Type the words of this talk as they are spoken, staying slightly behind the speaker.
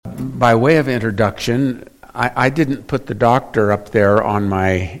by way of introduction, I didn't put the doctor up there on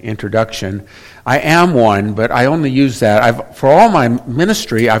my introduction. I am one, but I only use that. For all my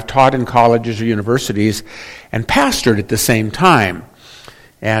ministry, I've taught in colleges or universities and pastored at the same time.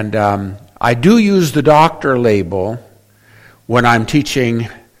 And I do use the doctor label when I'm teaching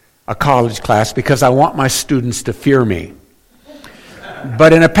a college class because I want my students to fear me.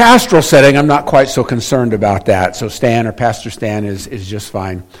 But in a pastoral setting, I'm not quite so concerned about that. So Stan, or Pastor Stan, is just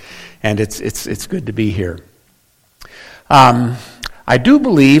fine. And it's good to be here. I do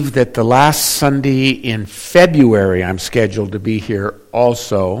believe that the last Sunday in February I'm scheduled to be here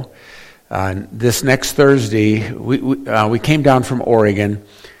also. This next Thursday, we came down from Oregon,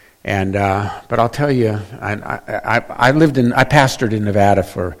 and but I'll tell you, I pastored in Nevada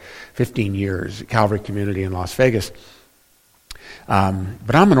for 15 years at Calvary Community in Las Vegas.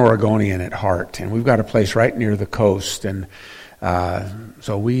 But I'm an Oregonian at heart, and we've got a place right near the coast, and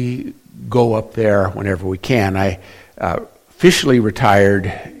so we go up there whenever we can. I officially retired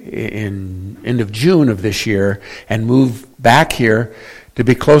in end of June of this year and moved back here to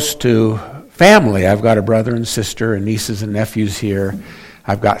be close to family. I've got a brother and sister and nieces and nephews here.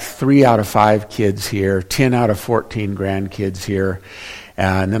 I've got 3 out of 5 kids here, 10 out of 14 grandkids here,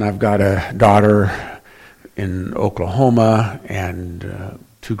 and then I've got a daughter in Oklahoma and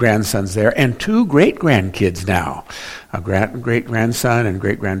 2 grandsons there, and 2 great-grandkids now, a great-grandson and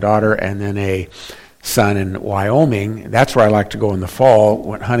great-granddaughter, and then a son in Wyoming. That's where I like to go in the fall.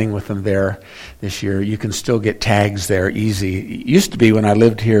 Went hunting with them there this year. You can still get tags there easy. It used to be when I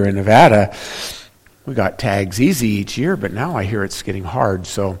lived here in Nevada, we got tags easy each year, but now I hear it's getting hard.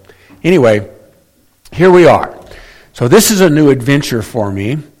 So anyway, here we are. So this is a new adventure for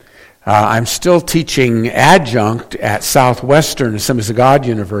me. I'm still teaching adjunct at Southwestern Assemblies of God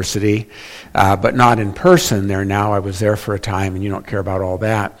University, but not in person there now. I was there for a time, and you don't care about all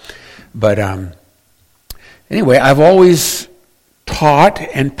that. But anyway, I've always taught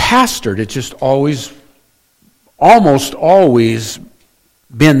and pastored. It's just almost always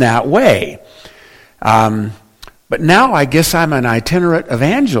been that way. But now I guess I'm an itinerant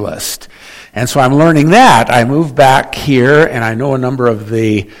evangelist. And so I'm learning that. I moved back here, and I know a number of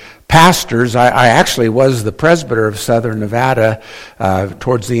the pastors. I actually was the presbyter of Southern Nevada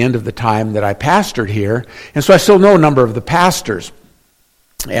towards the end of the time that I pastored here. And so I still know a number of the pastors.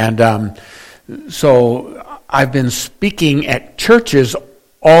 And so I've been speaking at churches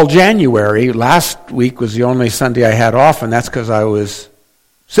all January. Last week was the only Sunday I had off, and that's because I was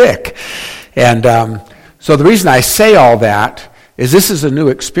sick. And so the reason I say all that is this is a new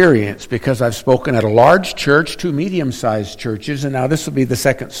experience because I've spoken at a large church, 2 medium-sized churches, and now this will be the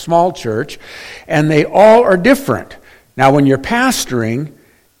second small church, and they all are different. Now, when you're pastoring,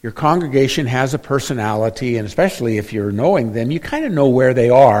 your congregation has a personality, and especially if you're knowing them, you kind of know where they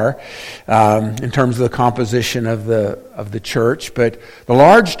are in terms of the composition of the church. But the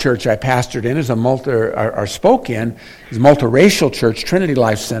large church I pastored in is spoke in is a multiracial church, Trinity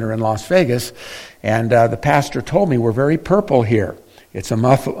Life Center in Las Vegas, and the pastor told me we're very purple here. It's a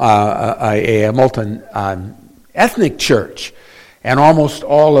multi-ethnic church, and almost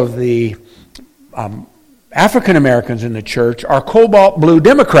all of the African Americans in the church are cobalt blue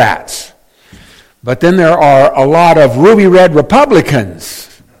Democrats. But then there are a lot of ruby red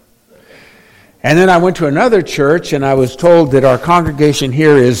Republicans. And then I went to another church and I was told that our congregation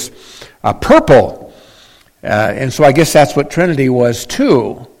here is purple. And so I guess that's what Trinity was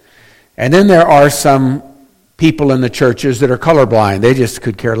too. And then there are some people in the churches that are colorblind. They just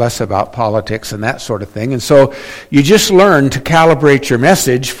could care less about politics and that sort of thing. And so you just learn to calibrate your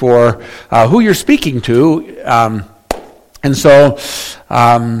message for who you're speaking to. And so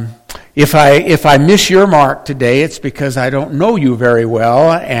if I miss your mark today, it's because I don't know you very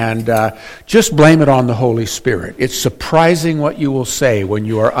well, and just blame it on the Holy Spirit. It's surprising what you will say when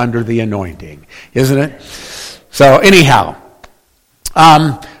you are under the anointing, isn't it? So anyhow,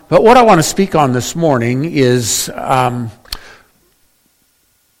 but what I want to speak on this morning is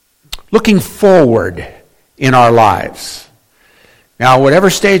looking forward in our lives. Now, whatever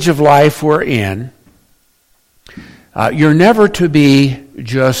stage of life we're in, you're never to be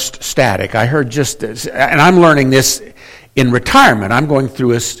just static. I heard just this, and I'm learning this in retirement. I'm going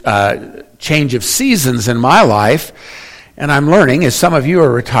through a change of seasons in my life, and I'm learning, as some of you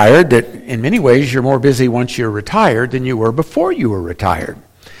are retired, that in many ways you're more busy once you're retired than you were before you were retired.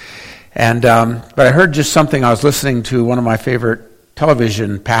 And but I heard just something. I was listening to one of my favorite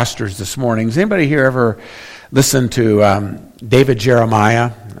television pastors this morning. Has anybody here ever listened to David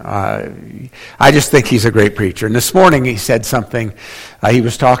Jeremiah? I just think he's a great preacher. And this morning he said something. He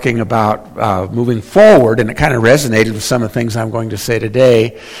was talking about moving forward, and it kind of resonated with some of the things I'm going to say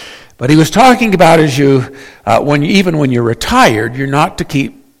today. But he was talking about even when you're retired, you're not to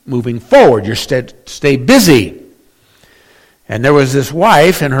keep moving forward. You're stay busy. And there was this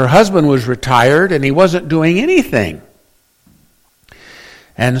wife, and her husband was retired, and he wasn't doing anything.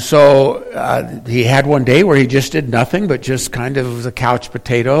 And so he had one day where he just did nothing but just kind of was a couch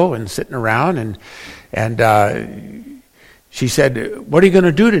potato and sitting around. And she said, "What are you going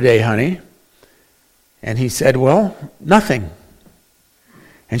to do today, honey?" And he said, "Well, nothing."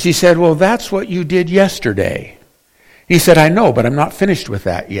 And she said, "Well, that's what you did yesterday." He said, "I know, but I'm not finished with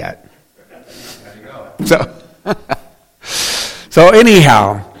that yet." So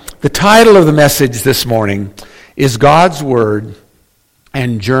anyhow, the title of the message this morning is God's Word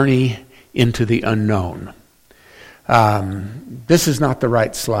and Journey into the Unknown. This is not the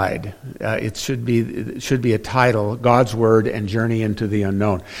right slide. It should be a title, God's Word and Journey into the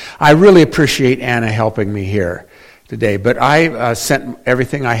Unknown. I really appreciate Anna helping me here today, but I sent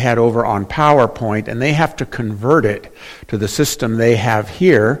everything I had over on PowerPoint, and they have to convert it to the system they have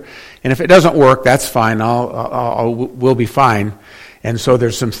here. And if it doesn't work, that's fine. We'll be fine. And so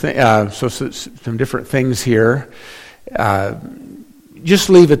there's some different things here. Just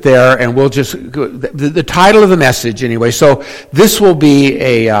leave it there, and we'll just go. The title of the message anyway. So this will be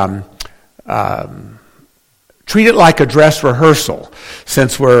a treat it like a dress rehearsal,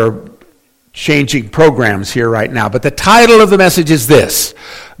 since we're changing programs here right now. But the title of the message is this: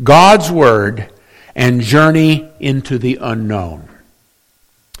 God's Word and Journey into the Unknown.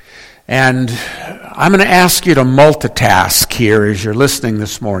 And I'm going to ask you to multitask here as you're listening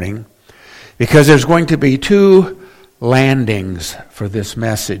this morning, because there's going to be two landings for this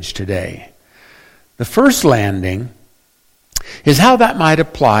message today. The first landing is how that might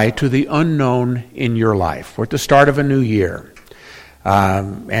apply to the unknown in your life. We're at the start of a new year,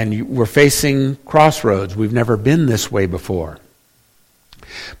 and we're facing crossroads. We've never been this way before.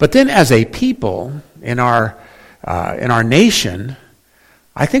 But then as a people in our nation,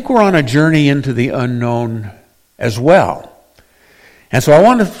 I think we're on a journey into the unknown as well. And so I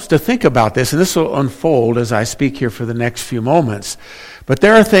want us to think about this, and this will unfold as I speak here for the next few moments. But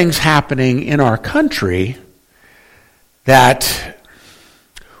there are things happening in our country that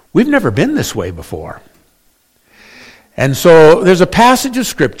we've never been this way before. And so there's a passage of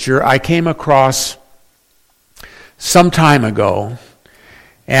Scripture I came across some time ago,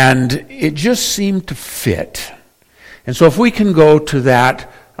 and it just seemed to fit. And so if we can go to that,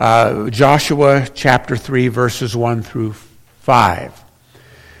 Joshua chapter 3, verses 1 through 5.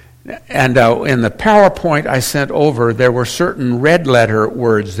 And in the PowerPoint I sent over, there were certain red letter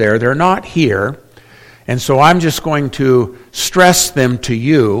words there. They're not here. And so I'm just going to stress them to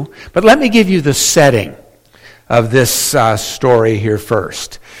you. But let me give you the setting of this story here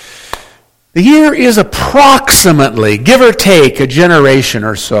first. The year is approximately, give or take a generation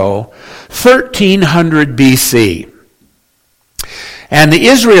or so, 1300 BC. And the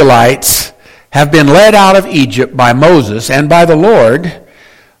Israelites have been led out of Egypt by Moses and by the Lord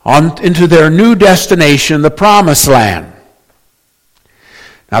into their new destination, the Promised Land.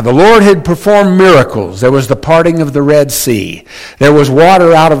 Now the Lord had performed miracles. There was the parting of the Red Sea. There was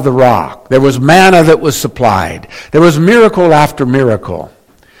water out of the rock. There was manna that was supplied. There was miracle after miracle.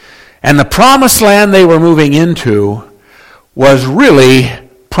 And the Promised Land they were moving into was really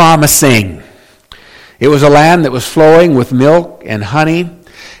promising. It was a land that was flowing with milk and honey,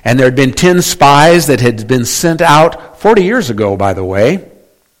 and there had been 10 spies that had been sent out 40 years ago, by the way,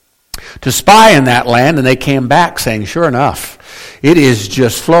 to spy in that land, and they came back saying, sure enough, it is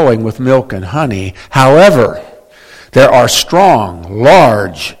just flowing with milk and honey. However, there are strong,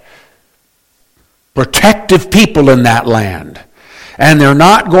 large, protective people in that land, and they're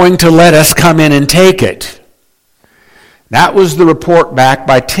not going to let us come in and take it. That was the report back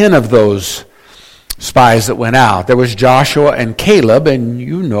by 10 of those spies that went out. There was Joshua and Caleb, and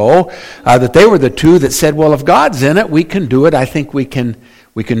you know that they were the two that said, well, if God's in it, we can do it. I think we can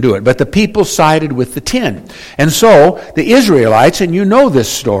do it. But the people sided with the 10. And so the Israelites, and you know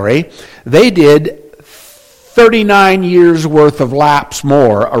this story, they did 39 years worth of laps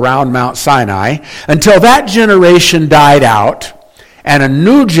more around Mount Sinai until that generation died out and a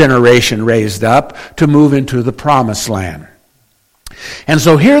new generation raised up to move into the Promised Land. And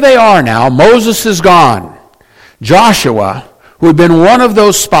so here they are now. Moses is gone. Joshua, who had been one of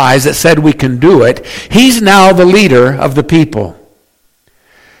those spies that said we can do it, he's now the leader of the people.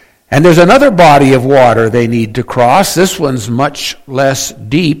 And there's another body of water they need to cross. This one's much less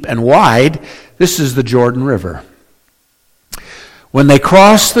deep and wide. This is the Jordan River. When they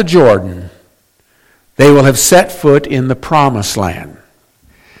cross the Jordan, they will have set foot in the Promised Land.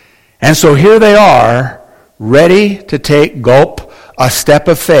 And so here they are, ready to take gulp a step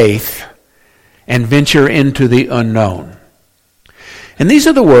of faith and venture into the unknown. And these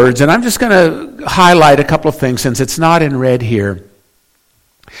are the words, and I'm just going to highlight a couple of things since it's not in red here.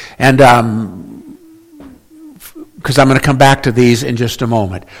 And because I'm going to come back to these in just a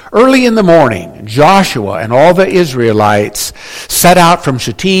moment. Early in the morning, Joshua and all the Israelites set out from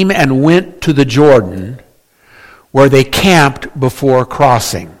Shittim and went to the Jordan, where they camped before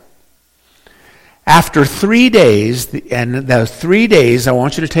crossing. After 3 days, and the 3 days, I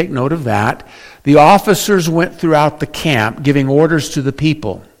want you to take note of that, the officers went throughout the camp giving orders to the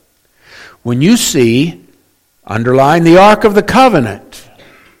people. When you see, underline the Ark of the Covenant,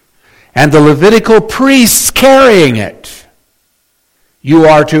 and the Levitical priests carrying it, you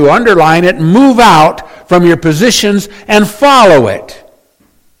are to underline it, move out from your positions and follow it.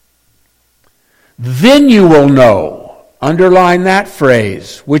 Then you will know, underline that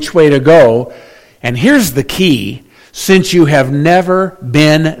phrase, which way to go. And here's the key, since you have never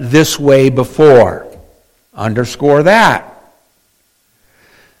been this way before. Underscore that.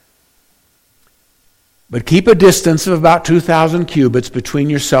 But keep a distance of about 2,000 cubits between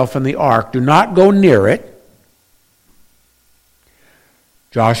yourself and the ark. Do not go near it.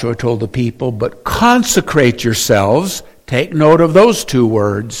 Joshua told the people, but consecrate yourselves. Take note of those two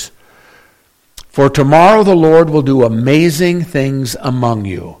words. For tomorrow the Lord will do amazing things among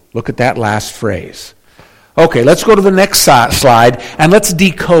you. Look at that last phrase. Okay, let's go to the next slide and let's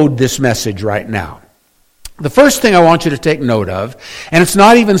decode this message right now. The first thing I want you to take note of, and it's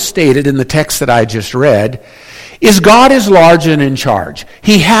not even stated in the text that I just read, is God is large and in charge.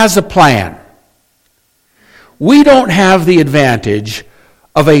 He has a plan. We don't have the advantage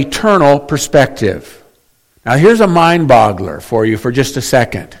of an eternal perspective. Now here's a mind boggler for you for just a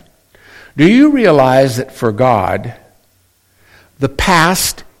second. Do you realize that for God, the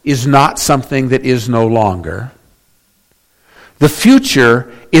past is not something that is no longer? The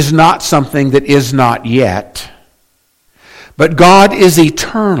future is not something that is not yet. But God is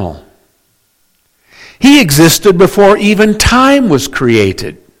eternal. He existed before even time was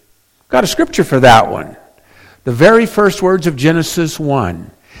created. Got a scripture for that one. The very first words of Genesis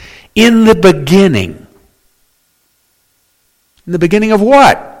 1. In the beginning. In the beginning of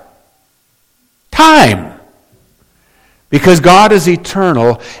what? Time. Because God is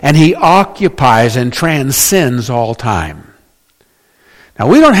eternal and He occupies and transcends all time. Now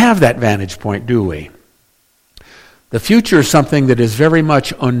we don't have that vantage point, do we? The future is something that is very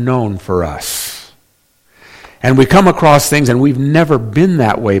much unknown for us. And we come across things and we've never been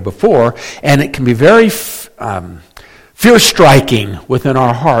that way before, and it can be very fear-striking within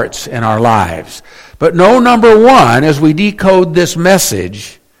our hearts and our lives. But no, number one, as we decode this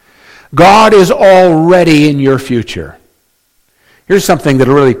message, God is already in your future. Here's something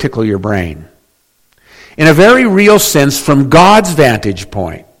that'll really tickle your brain. In a very real sense, from God's vantage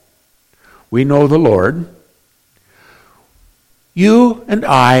point, we know the Lord. You and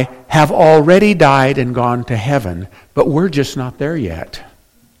I have already died and gone to heaven, but we're just not there yet.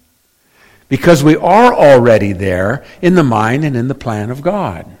 Because we are already there in the mind and in the plan of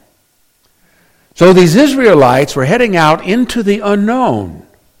God. So these Israelites were heading out into the unknown.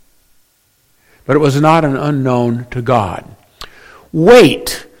 But it was not an unknown to God.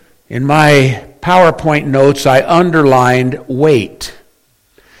 Wait. In my PowerPoint notes, I underlined wait.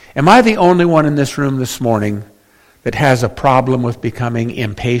 Am I the only one in this room this morning that has a problem with becoming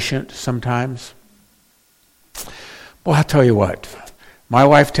impatient sometimes? Well, I'll tell you what. My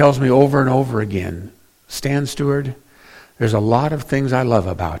wife tells me over and over again, Stan Stewart, there's a lot of things I love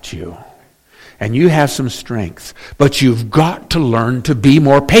about you. And you have some strengths. But you've got to learn to be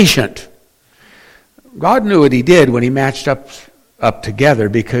more patient. God knew what He did when He matched up together,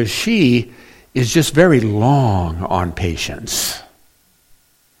 because she is just very long on patience.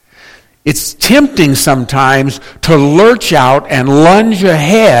 It's tempting sometimes to lurch out and lunge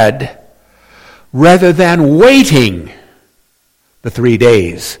ahead rather than waiting the 3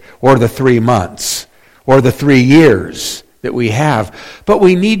 days or the 3 months or the 3 years that we have. But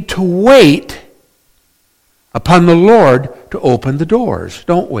we need to wait upon the Lord to open the doors,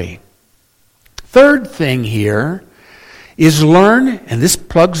 don't we? Third thing here is learn, and this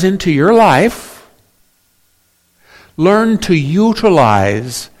plugs into your life, learn to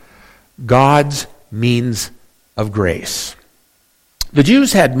utilize God's means of grace. The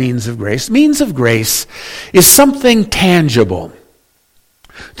Jews had means of grace. Means of grace is something tangible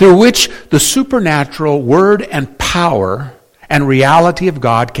through which the supernatural word and power and reality of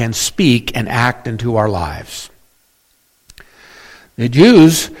God can speak and act into our lives. The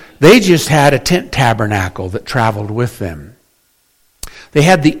Jews, they just had a tent tabernacle that traveled with them. They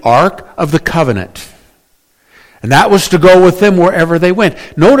had the Ark of the Covenant. And that was to go with them wherever they went.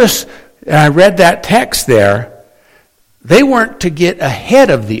 Notice, and I read that text there, they weren't to get ahead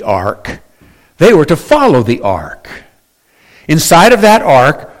of the ark. They were to follow the ark. Inside of that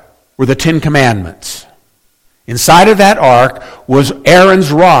ark were the 10 Commandments. Inside of that ark was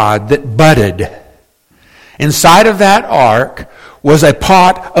Aaron's rod that budded. Inside of that ark was a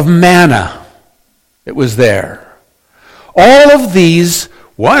pot of manna that was there. All of these,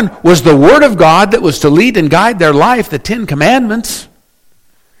 one was the Word of God that was to lead and guide their life, the 10 Commandments.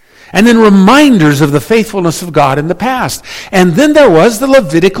 And then reminders of the faithfulness of God in the past. And then there was the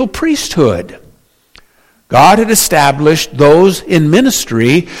Levitical priesthood. God had established those in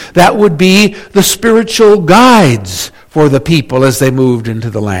ministry that would be the spiritual guides for the people as they moved into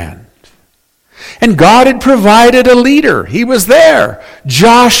the land. And God had provided a leader. He was there.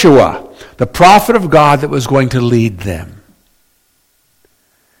 Joshua, the prophet of God that was going to lead them.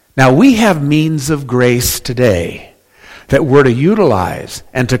 Now we have means of grace today that we're to utilize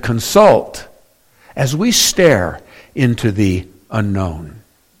and to consult as we stare into the unknown.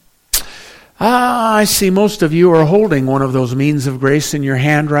 I see most of you are holding one of those means of grace in your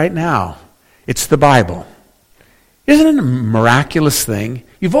hand right now. It's the Bible. Isn't it a miraculous thing?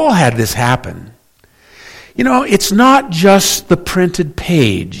 You've all had this happen. You know, it's not just the printed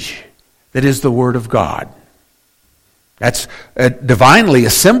page that is the Word of God. That's divinely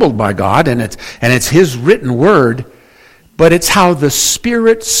assembled by God, and it's His written Word, but it's how the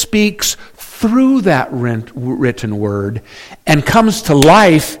Spirit speaks through that written Word and comes to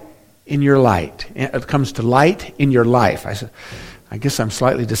life in your light. It comes to light in your life. I guess I'm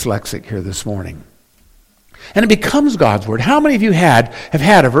slightly dyslexic here this morning. And it becomes God's Word. How many of you have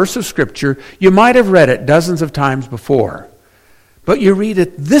had a verse of Scripture, you might have read it dozens of times before, but you read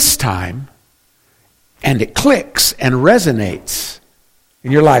it this time, and it clicks and resonates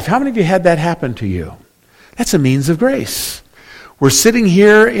in your life? How many of you had that happen to you? That's a means of grace. We're sitting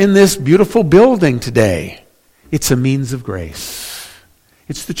here in this beautiful building today. It's a means of grace.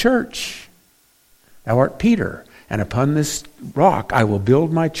 It's the church. Thou art Peter, and upon this rock I will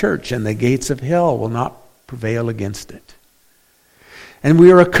build my church, and the gates of hell will not prevail against it. And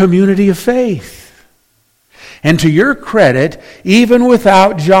we are a community of faith. And to your credit, even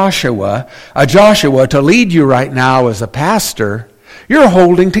without Joshua to lead you right now as a pastor, you're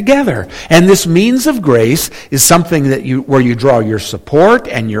holding together. And this means of grace is something that where you draw your support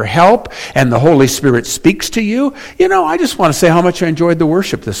and your help, and the Holy Spirit speaks to you. You know, I just want to say how much I enjoyed the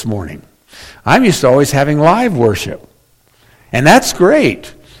worship this morning. I'm used to always having live worship. And that's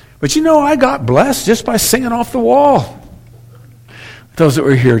great. But you know, I got blessed just by singing off the wall. Those that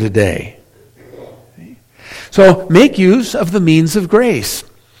were here today. So make use of the means of grace.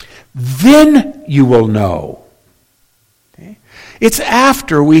 Then you will know. It's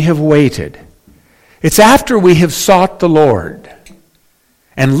after we have waited. It's after we have sought the Lord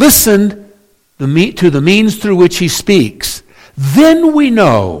and listened to the means through which He speaks. Then we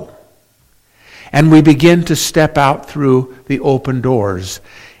know. And we begin to step out through the open doors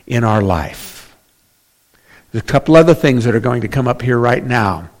in our life. There's a couple other things that are going to come up here right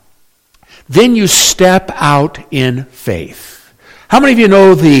now. Then you step out in faith. How many of you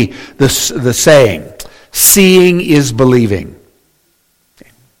know the saying, seeing is believing?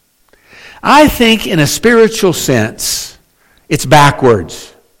 I think in a spiritual sense, it's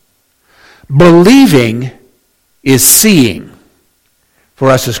backwards. Believing is seeing for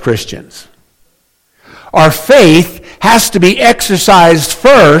us as Christians. Our faith has to be exercised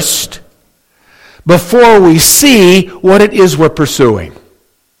first before we see what it is we're pursuing.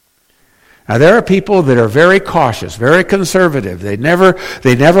 Now, there are people that are very cautious, very conservative. They never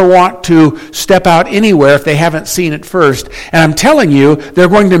want to step out anywhere if they haven't seen it first. And I'm telling you, they're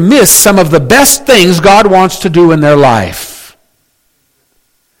going to miss some of the best things God wants to do in their life.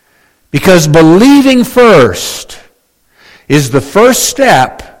 Because believing first is the first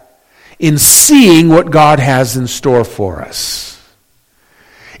step in seeing what God has in store for us.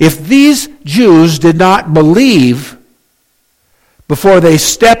 If these Jews did not believe before they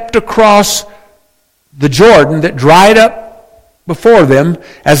stepped across the Jordan that dried up before them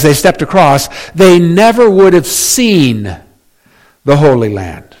as they stepped across, they never would have seen the Holy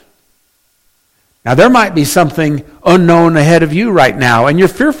Land. Now, there might be something unknown ahead of you right now, and you're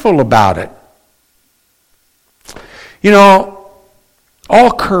fearful about it. You know,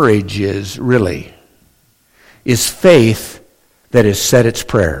 all courage is faith that has said its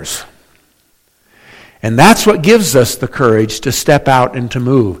prayers. And that's what gives us the courage to step out and to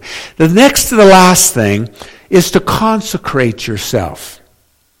move. The next to the last thing is to consecrate yourself.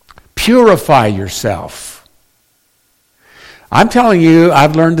 Purify yourself. I'm telling you,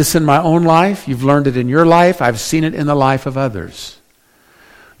 I've learned this in my own life. You've learned it in your life. I've seen it in the life of others.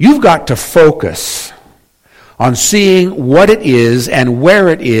 You've got to focus on seeing what it is and where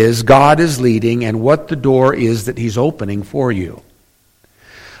it is God is leading and what the door is that He's opening for you.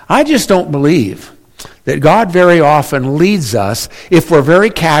 I just don't believe that God very often leads us if we're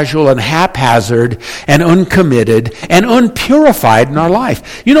very casual and haphazard and uncommitted and unpurified in our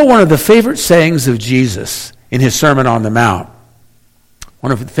life. You know, one of the favorite sayings of Jesus in His Sermon on the Mount,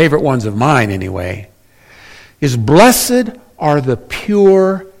 one of the favorite ones of mine anyway, is, "Blessed are the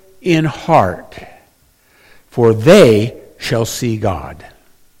pure in heart, for they shall see God."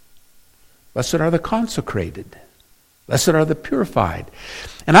 Blessed are the consecrated. Blessed are the purified.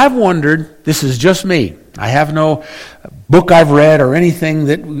 And I've wondered, this is just me. I have no book I've read or anything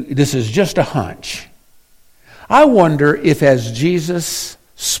this is just a hunch. I wonder if as Jesus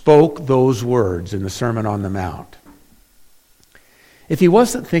spoke those words in the Sermon on the Mount, if He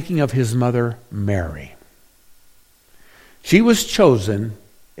wasn't thinking of His mother Mary. She was chosen,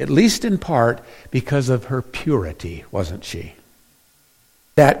 at least in part, because of her purity, wasn't she?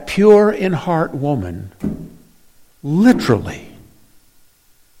 That pure in heart woman literally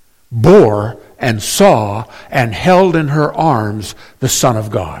bore and saw and held in her arms the Son of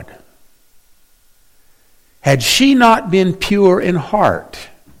God. Had she not been pure in heart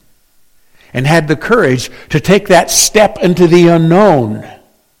and had the courage to take that step into the unknown,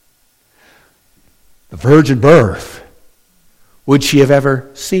 the virgin birth, would she have ever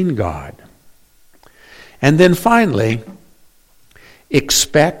seen God? And then finally,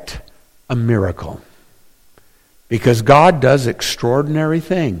 expect a miracle. Because God does extraordinary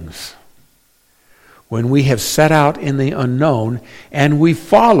things when we have set out in the unknown and we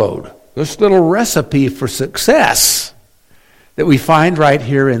followed this little recipe for success that we find right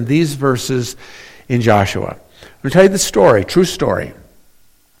here in these verses in Joshua. I'm going to tell you the story, true story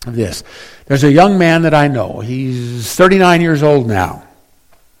of this. There's a young man that I know. He's 39 years old now.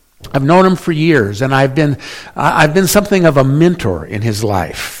 I've known him for years, and I've been something of a mentor in his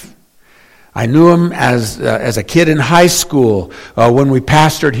life. I knew him as a kid in high school when we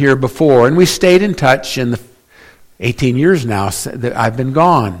pastored here before, and we stayed in touch in the 18 years now that I've been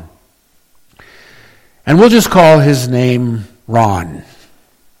gone. And we'll just call his name Ron.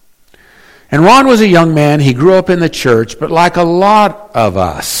 And Ron was a young man. He grew up in the church, but like a lot of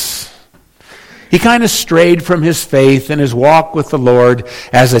us, he kind of strayed from his faith and his walk with the Lord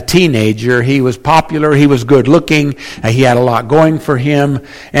as a teenager. He was popular, he was good looking, he had a lot going for him,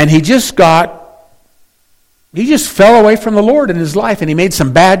 and he just fell away from the Lord in his life, and he made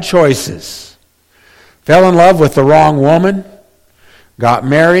some bad choices. Fell in love with the wrong woman, got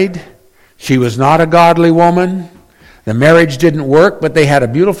married. She was not a godly woman. The marriage didn't work, but they had a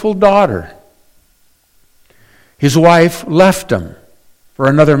beautiful daughter. His wife left him for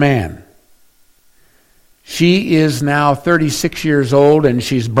another man. She is now 36 years old, and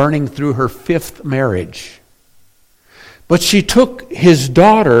she's burning through her 5th marriage. But she took his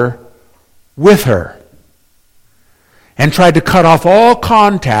daughter with her and tried to cut off all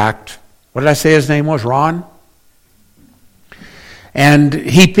contact. What did I say his name was? Ron? And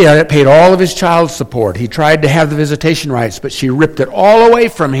he paid all of his child support. He tried to have the visitation rights, but she ripped it all away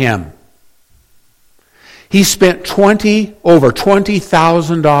from him. He spent over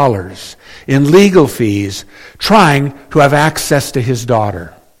 $20,000 in legal fees trying to have access to his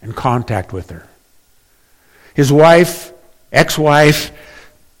daughter and contact with her. His ex-wife,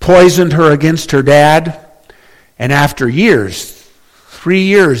 poisoned her against her dad, and after 3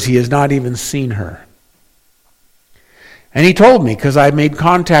 years, he has not even seen her. And he told me, because I made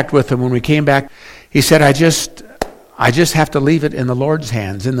contact with him when we came back, he said, I just have to leave it in the Lord's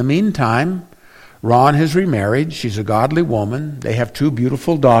hands. In the meantime, Ron has remarried. She's a godly woman. They have 2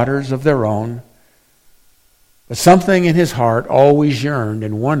 beautiful daughters of their own. But something in his heart always yearned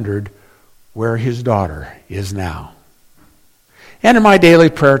and wondered where his daughter is now. And in my daily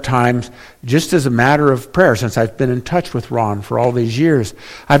prayer times, just as a matter of prayer, since I've been in touch with Ron for all these years,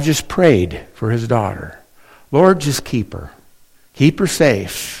 I've just prayed for his daughter. Lord, just keep her. Keep her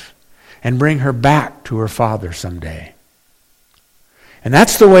safe. And bring her back to her father someday. And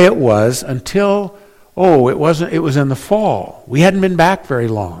that's the way it was until, it was in the fall. We hadn't been back very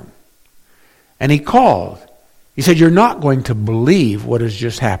long. And he called. He said, you're not going to believe what has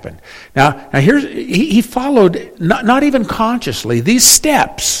just happened. Now he followed, not even consciously, these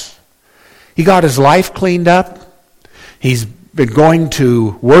steps. He got his life cleaned up. He's been going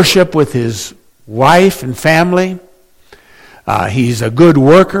to worship with his wife and family. He's a good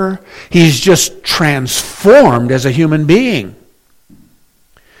worker. He's just transformed as a human being.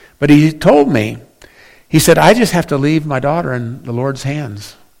 But he told me, He said, I just have to leave my daughter in the Lord's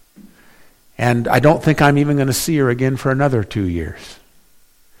hands. And I don't think I'm even going to see her again for another 2 years.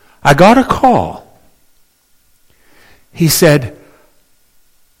 I got a call. He said,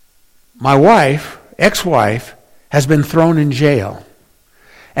 my wife, ex-wife, has been thrown in jail.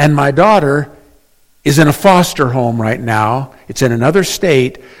 And my daughter is in a foster home right now. It's in another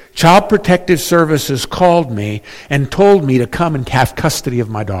state. Child Protective Services called me and told me to come and have custody of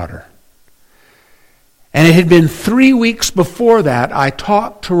my daughter. And it had been 3 weeks before that I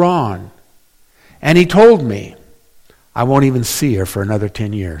talked to Ron. And he told me, I won't even see her for another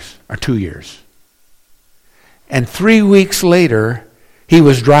 10 years, or 2 years. And 3 weeks later, he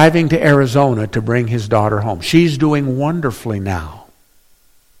was driving to Arizona to bring his daughter home. She's doing wonderfully now.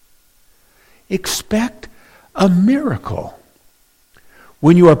 Expect a miracle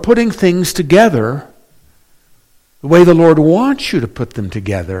when you are putting things together the way the Lord wants you to put them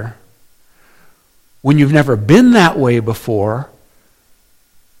together, when you've never been that way before,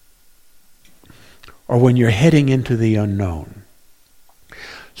 or when you're heading into the unknown.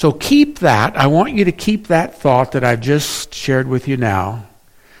 So keep that. I want you to keep that thought that I've just shared with you now.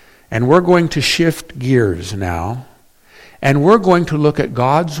 And we're going to shift gears now. And we're going to look at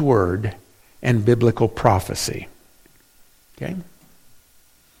God's Word and biblical prophecy. Okay?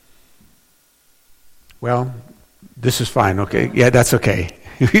 Well, this is fine, okay? Yeah, that's okay.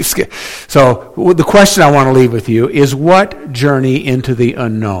 So the question I want to leave with you is, what journey into the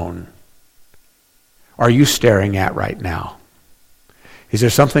unknown are you staring at right now? Is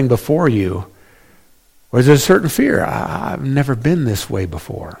there something before you, or is there a certain fear? I've never been this way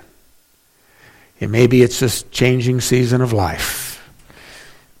before. And maybe it's this changing season of life.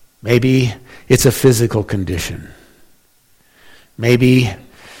 Maybe it's a physical condition. Maybe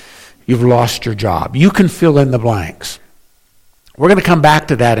you've lost your job. You can fill in the blanks. We're going to come back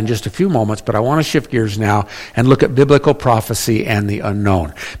to that in just a few moments, but I want to shift gears now and look at biblical prophecy and the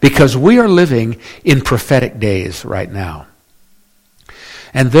unknown, because we are living in prophetic days right now.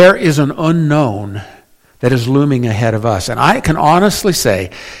 And there is an unknown that is looming ahead of us. And I can honestly say,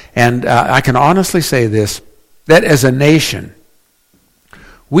 this, that as a nation,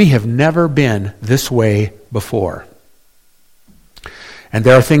 we have never been this way before. And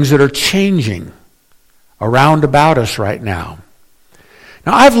there are things that are changing around about us right now.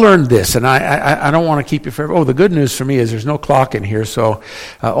 Now, I've learned this, and I don't want to keep you forever. Oh, the good news for me is there's no clock in here, so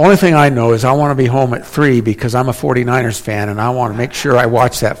only thing I know is I want to be home at 3 because I'm a 49ers fan, and I want to make sure I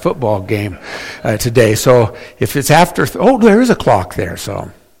watch that football game today. So if it's after, there is a clock there,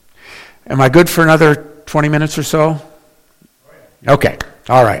 so. Am I good for another 20 minutes or so? Okay,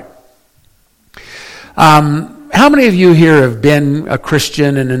 all right. How many of you here have been a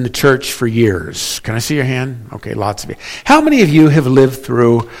Christian and in the church for years? Can I see your hand? Okay, lots of you. How many of you have lived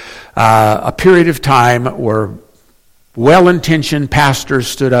through a period of time where well-intentioned pastors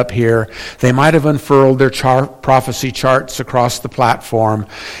stood up here? They might have unfurled their prophecy charts across the platform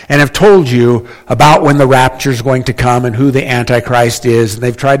and have told you about when the rapture is going to come and who the Antichrist is, and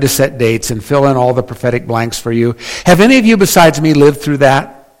they've tried to set dates and fill in all the prophetic blanks for you. Have any of you besides me lived through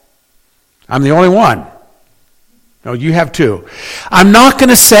that? I'm the only one. No, you have too. I'm not going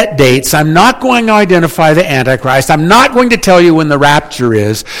to set dates. I'm not going to identify the Antichrist. I'm not going to tell you when the rapture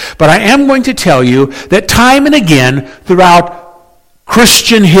is. But I am going to tell you that time and again throughout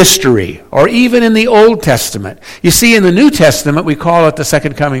Christian history, or even in the Old Testament. You see, in the New Testament, we call it the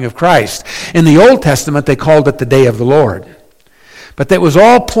second coming of Christ. In the Old Testament, they called it the day of the Lord. But that was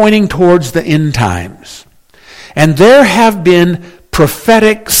all pointing towards the end times. And there have been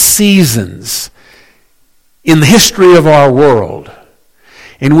prophetic seasons in the history of our world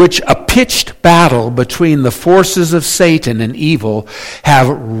in which a pitched battle between the forces of Satan and evil have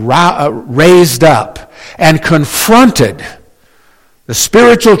raised up and confronted the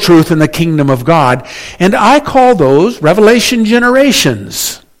spiritual truth in the kingdom of God. And I call those Revelation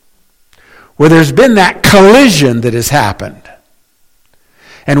generations, where there's been that collision that has happened.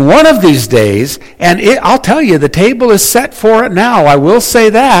 And one of these days, I'll tell you, the table is set for it now. I will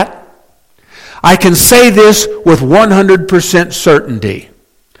say that. I can say this with 100% certainty.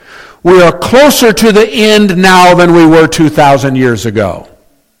 We are closer to the end now than we were 2,000 years ago.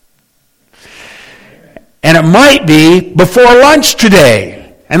 And it might be before lunch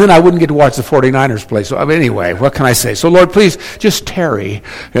today. And then I wouldn't get to watch the 49ers play. So anyway, what can I say? So Lord, please just tarry.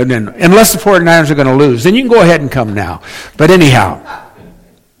 And then, unless the 49ers are going to lose, then you can go ahead and come now. But anyhow,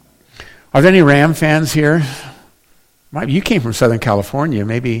 are there any Ram fans here? You came from Southern California.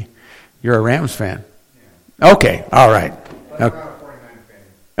 Maybe you're a Rams fan. Okay, all right.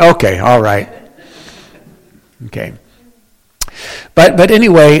 Okay, all right. Okay. But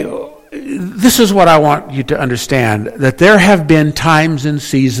anyway, this is what I want you to understand, that there have been times and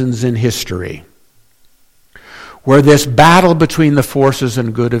seasons in history where this battle between the forces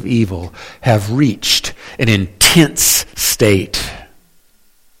and good of evil have reached an intense state.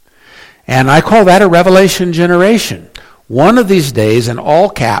 And I call that a revelation generation. One of these days, in all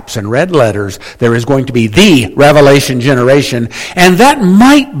caps and red letters, there is going to be the revelation generation, and that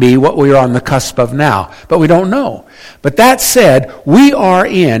might be what we are on the cusp of now, but we don't know. But that said, we are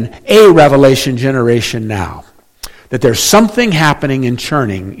in a revelation generation now. That there's something happening and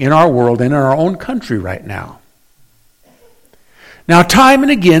churning in our world and in our own country right now. Now, time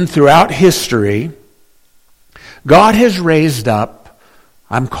and again throughout history, God has raised up,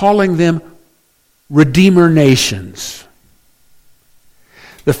 I'm calling them Redeemer nations.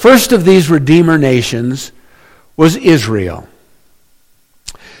 The first of these Redeemer nations was Israel.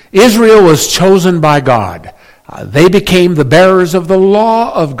 Israel was chosen by God. They became the bearers of the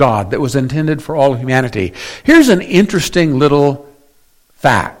law of God that was intended for all humanity. Here's an interesting little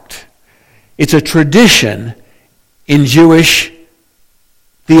fact. It's a tradition in Jewish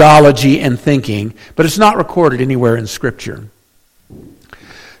theology and thinking, but it's not recorded anywhere in Scripture.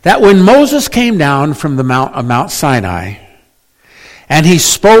 That when Moses came down from the Mount Sinai, and he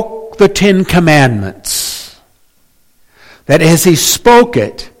spoke the 10 Commandments, that as he spoke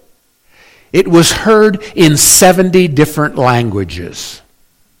it, it was heard in 70 different languages.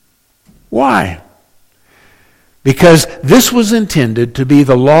 Why? Because this was intended to be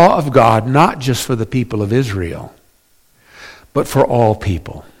the law of God, not just for the people of Israel, but for all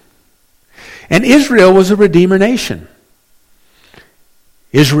people. And Israel was a Redeemer nation.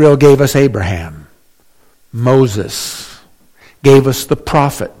 Israel gave us Abraham, Moses, gave us the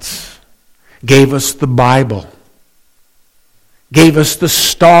prophets, gave us the Bible, gave us the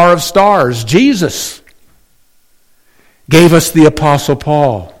star of stars, Jesus, gave us the Apostle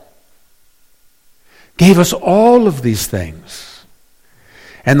Paul, gave us all of these things.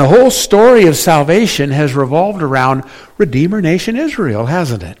 And the whole story of salvation has revolved around Redeemer nation Israel,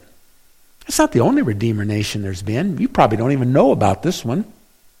 hasn't it? It's not the only Redeemer nation there's been. You probably don't even know about this one.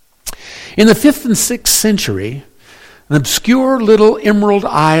 In the 5th and 6th century, an obscure little Emerald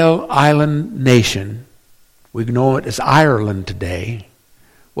Island nation, we know it as Ireland today,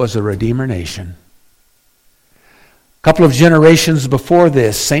 was a Redeemer nation. A couple of generations before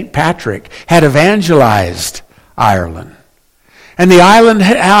this, St. Patrick had evangelized Ireland. And the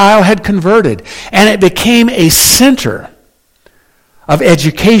isle had converted, and it became a center of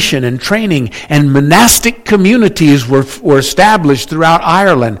education and training, and monastic communities were established throughout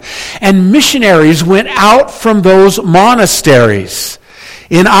Ireland. And missionaries went out from those monasteries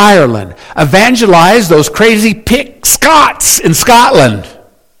in Ireland, evangelized those crazy Pict Scots in Scotland,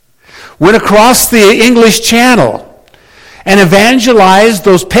 went across the English Channel, and evangelized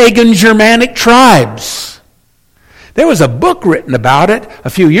those pagan Germanic tribes. There was a book written about it a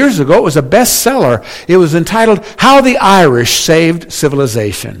few years ago. It was a bestseller. It was entitled, How the Irish Saved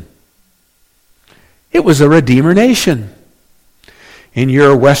Civilization. It was a Redeemer nation. In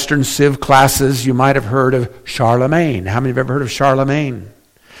your Western Civ classes, you might have heard of Charlemagne. How many have ever heard of Charlemagne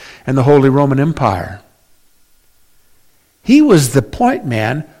and the Holy Roman Empire? He was the point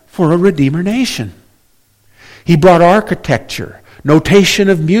man for a Redeemer nation. He brought architecture, notation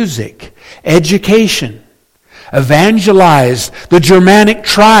of music, education, evangelized the Germanic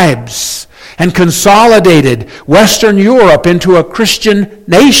tribes, and consolidated Western Europe into a Christian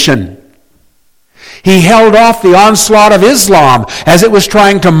nation. He held off the onslaught of Islam as it was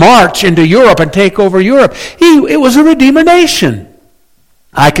trying to march into Europe and take over Europe. It was a Redeemer nation.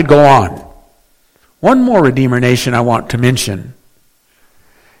 I could go on. One more Redeemer nation I want to mention.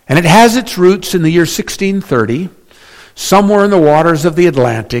 And it has its roots in the year 1630, somewhere in the waters of the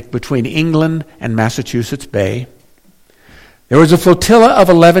Atlantic between England and Massachusetts Bay. There was a flotilla of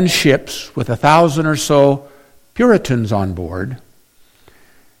 11 ships with 1,000 or so Puritans on board.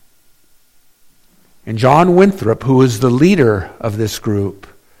 And John Winthrop, who was the leader of this group,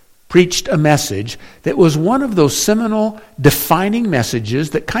 preached a message that was one of those seminal defining messages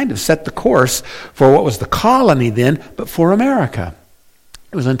that kind of set the course for what was the colony then, but for America.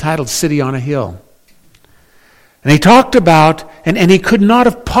 It was entitled City on a Hill. And he talked about, and he could not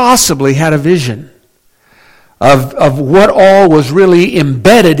have possibly had a vision of what all was really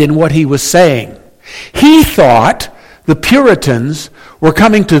embedded in what he was saying. He thought the Puritans were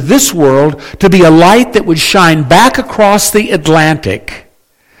coming to this world to be a light that would shine back across the Atlantic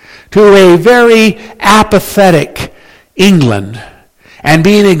to a very apathetic England and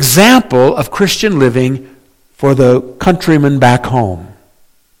be an example of Christian living for the countrymen back home.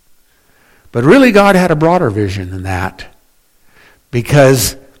 But really God had a broader vision than that,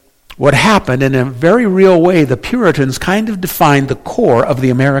 because what happened, in a very real way, the Puritans kind of defined the core of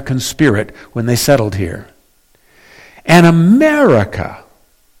the American spirit when they settled here. And America,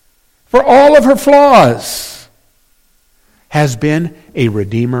 for all of her flaws, has been a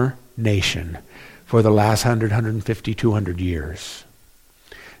redeemer nation for the last 100, 150, 200 years.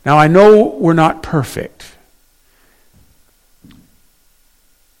 Now, I know we're not perfect,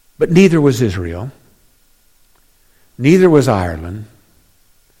 but neither was Israel, neither was Ireland,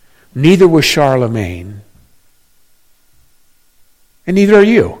 neither was Charlemagne, and neither are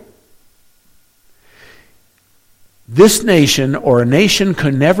you. This nation, or a nation,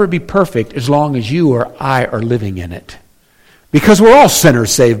 can never be perfect as long as you or I are living in it. Because we're all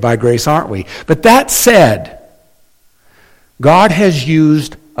sinners saved by grace, aren't we? But that said, God has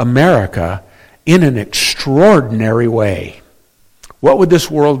used America in an extraordinary way. What would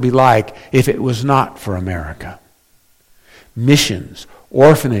this world be like if it was not for America? Missions,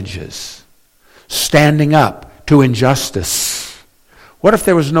 orphanages, standing up to injustice. What if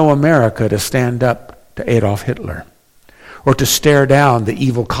there was no America to stand up to Adolf Hitler, or to stare down the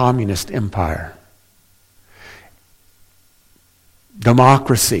evil communist empire?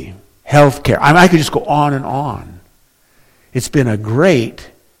 Democracy, healthcare. I could just go on and on. It's been a great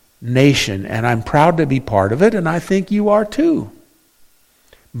nation, and I'm proud to be part of it, and I think you are too.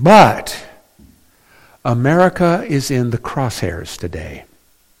 But America is in the crosshairs today.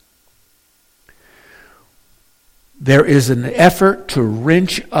 There is an effort to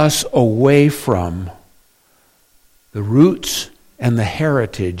wrench us away from the roots and the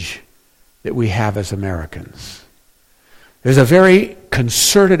heritage that we have as Americans. There's a very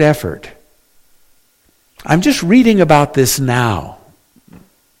concerted effort. I'm just reading about this now.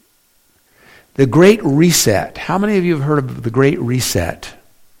 The Great Reset. How many of you have heard of the Great Reset?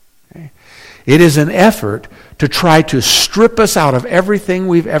 Okay. It is an effort to try to strip us out of everything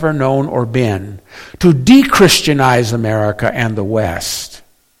we've ever known or been, to de-Christianize America and the West,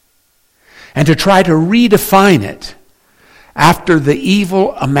 and to try to redefine it after the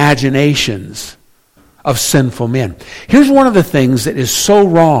evil imaginations of sinful men. Here's one of the things that is so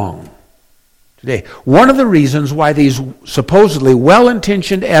wrong today. One of the reasons why these supposedly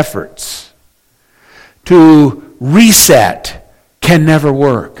well-intentioned efforts to reset can never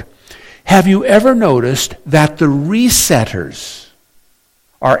work. Have you ever noticed that the resetters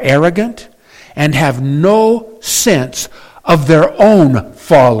are arrogant and have no sense of their own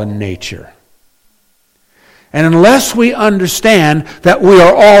fallen nature? And unless we understand that we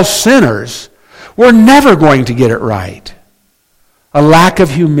are all sinners, we're never going to get it right. A lack of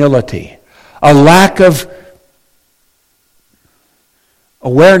humility, a lack of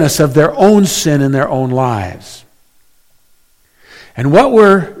awareness of their own sin in their own lives. And what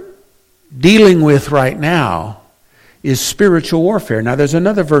we're dealing with right now is spiritual warfare. Now, there's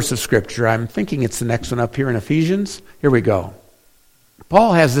another verse of Scripture. I'm thinking it's the next one up here in Ephesians. Here we go.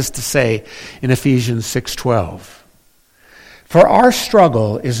 Paul has this to say in Ephesians 6:12. For our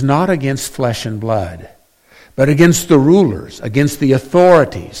struggle is not against flesh and blood, but against the rulers, against the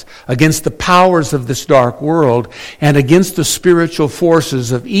authorities, against the powers of this dark world, and against the spiritual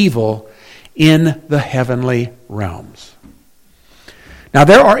forces of evil in the heavenly realms. Now,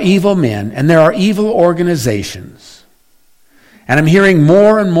 there are evil men and there are evil organizations. And I'm hearing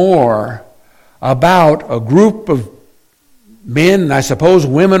more and more about a group of men, and I suppose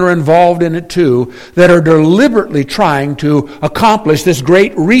women are involved in it too, that are deliberately trying to accomplish this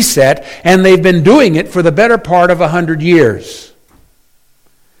great reset, and they've been doing it for the better part of 100 years.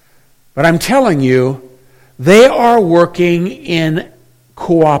 But I'm telling you, they are working in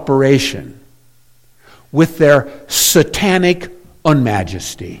cooperation with their satanic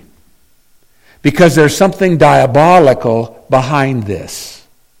unmajesty, because there's something diabolical behind this.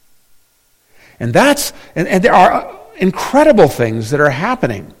 And there are incredible things that are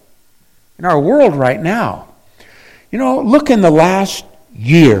happening in our world right now. You know, look in the last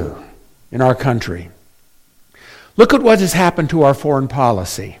year in our country. Look at what has happened to our foreign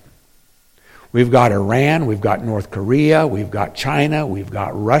policy. We've got Iran, we've got North Korea, we've got China, we've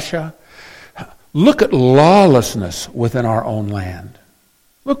got Russia. Look at lawlessness within our own land.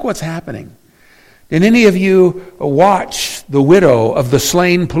 Look what's happening. Did any of you watch the widow of the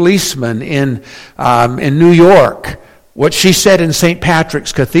slain policeman in New York? What she said in St.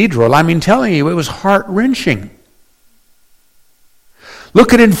 Patrick's Cathedral? I mean, telling you, it was heart-wrenching.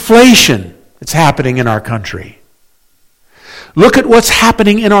 Look at inflation that's happening in our country. Look at what's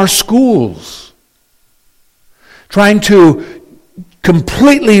happening in our schools. Trying to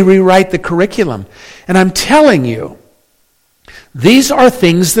completely rewrite the curriculum. And I'm telling you, these are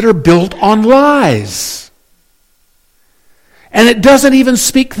things that are built on lies. And it doesn't even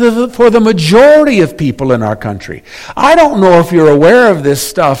speak for the majority of people in our country. I don't know if you're aware of this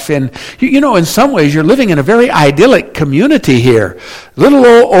stuff. And, in some ways, you're living in a very idyllic community here. Little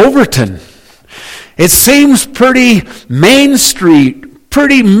old Overton. It seems pretty Main Street,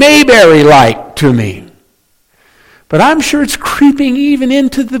 pretty Mayberry-like to me. But I'm sure it's creeping even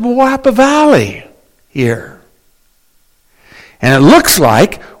into the Wappa Valley here. And it looks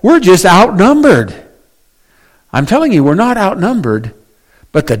like we're just outnumbered. I'm telling you, we're not outnumbered,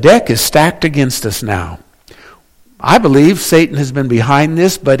 but the deck is stacked against us now. I believe Satan has been behind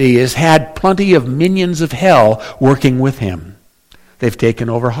this, but he has had plenty of minions of hell working with him. They've taken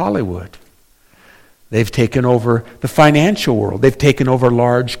over Hollywood. They've taken over the financial world. They've taken over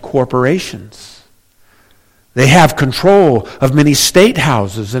large corporations. They have control of many state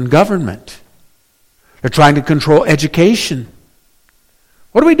houses and government. They're trying to control education.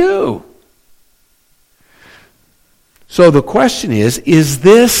 What do we do? So the question is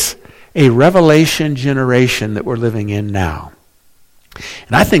this a revelation generation that we're living in now?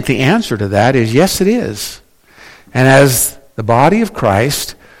 And I think the answer to that is yes, it is. And as the body of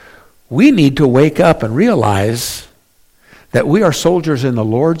Christ, we need to wake up and realize that we are soldiers in the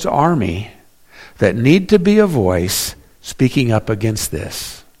Lord's army that need to be a voice speaking up against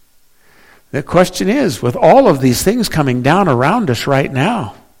this. The question is, with all of these things coming down around us right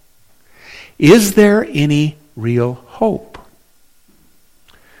now, is there any real hope?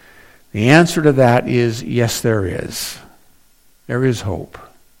 The answer to that is yes, there is. There is hope.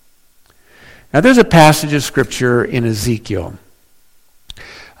 Now there's a passage of Scripture in Ezekiel.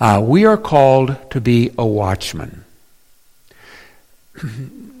 We are called to be a watchman.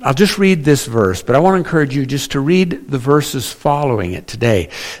 I'll just read this verse, but I want to encourage you just to read the verses following it today.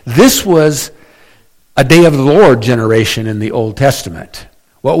 This was a day of the Lord generation in the Old Testament.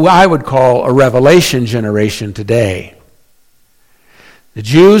 What I would call a revelation generation today. The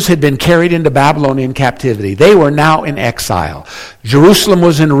Jews had been carried into Babylonian captivity. They were now in exile. Jerusalem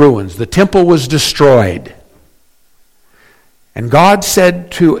was in ruins. The temple was destroyed. And God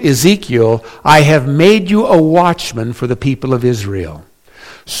said to Ezekiel, I have made you a watchman for the people of Israel.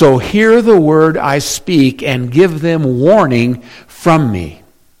 So hear the word I speak and give them warning from me.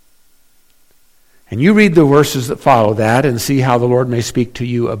 And you read the verses that follow that and see how the Lord may speak to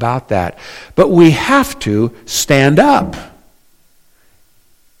you about that. But we have to stand up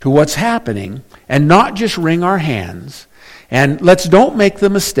to what's happening and not just wring our hands. And don't make the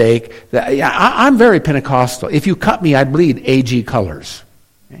mistake that I'm very Pentecostal. If you cut me, I'd bleed AG colors.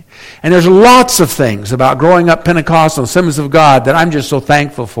 And there's lots of things about growing up Pentecostal, Assemblies of God, that I'm just so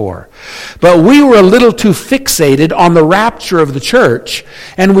thankful for. But we were a little too fixated on the rapture of the church,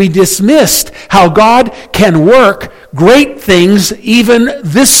 and we dismissed how God can work great things even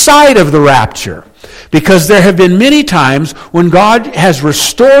this side of the rapture. Because there have been many times when God has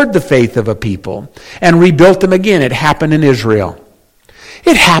restored the faith of a people and rebuilt them again. It happened in Israel.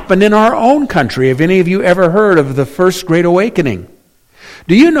 It happened in our own country. Have any of you ever heard of the First Great Awakening?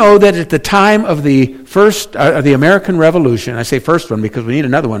 Do you know that at the time of the the American Revolution, I say first one because we need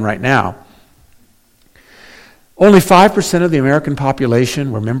another one right now, only 5% of the American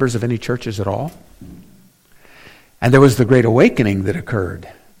population were members of any churches at all? And there was the Great Awakening that occurred,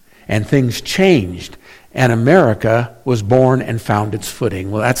 and things changed, and America was born and found its footing.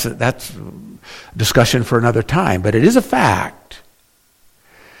 Well, that's a discussion for another time, but it is a fact.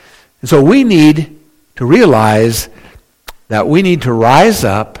 And so we need to realize that we need to rise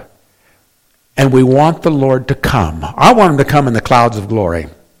up, and we want the Lord to come. I want him to come in the clouds of glory.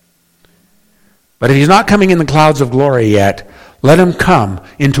 But if he's not coming in the clouds of glory yet, let him come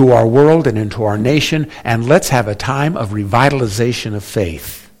into our world and into our nation, and let's have a time of revitalization of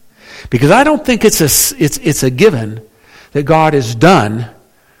faith. Because I don't think it's a given that God is done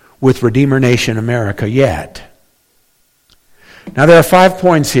with Redeemer Nation America yet. Now there are 5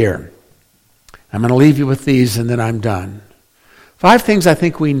 points here. I'm going to leave you with these and then I'm done. 5 things I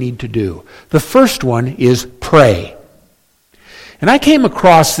think we need to do. The first one is pray. And I came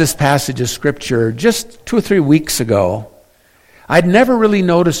across this passage of Scripture just 2 or 3 weeks ago. I'd never really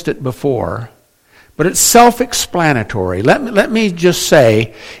noticed it before, but it's self-explanatory. Let me just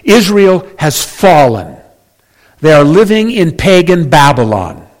say, Israel has fallen. They are living in pagan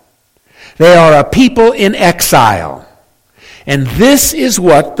Babylon. They are a people in exile. And this is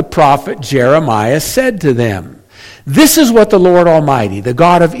what the prophet Jeremiah said to them. This is what the Lord Almighty, the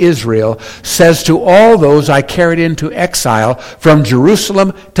God of Israel, says to all those I carried into exile from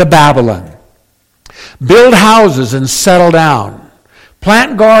Jerusalem to Babylon. Build houses and settle down.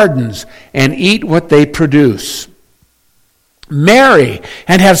 Plant gardens and eat what they produce. Marry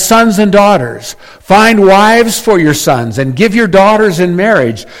and have sons and daughters. Find wives for your sons and give your daughters in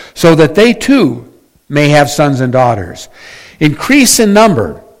marriage so that they too may have sons and daughters. Increase in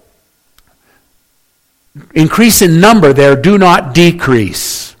number. Increase in number there, do not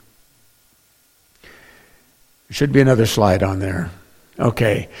decrease. There should be another slide on there.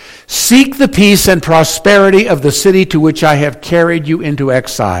 Okay. Seek the peace and prosperity of the city to which I have carried you into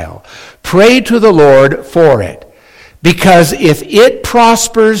exile. Pray to the Lord for it, because if it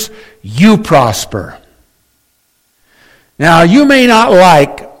prospers, you prosper. Now, you may not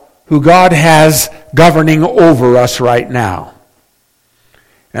like who God has governing over us right now.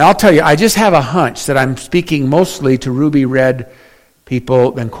 And I'll tell you, I just have a hunch that I'm speaking mostly to ruby red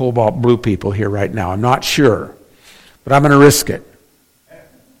people and cobalt blue people here right now. I'm not sure, but I'm going to risk it.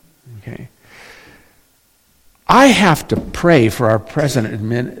 Okay. I have to pray for our present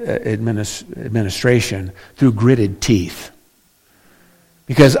administration through gritted teeth.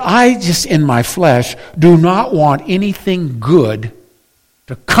 Because I just, in my flesh, do not want anything good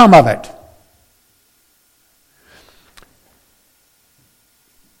to come of it.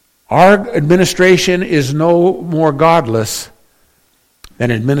 Our administration is no more godless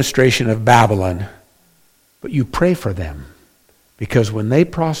than administration of Babylon. But you pray for them. Because when they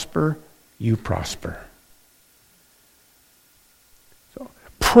prosper, you prosper. So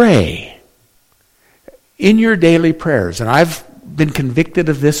pray in your daily prayers. And I've been convicted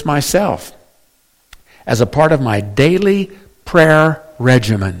of this myself as a part of my daily prayer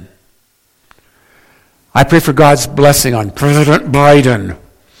regimen. I pray for God's blessing on President Biden.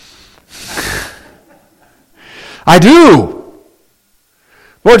 I do.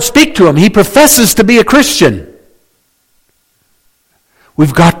 Lord, speak to him. He professes to be a Christian.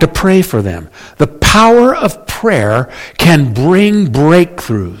 We've got to pray for them. The power of prayer can bring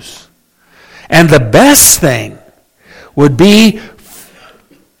breakthroughs. And the best thing would be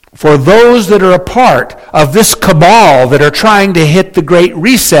for those that are a part of this cabal that are trying to hit the great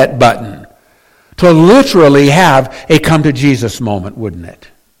reset button to literally have a come to Jesus moment, wouldn't it?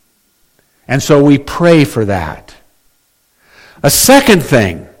 And so we pray for that. A second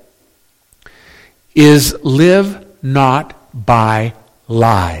thing is live not by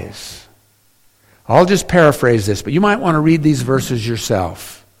lies. I'll just paraphrase this, but you might want to read these verses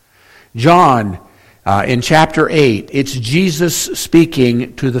yourself. John, in chapter 8, it's Jesus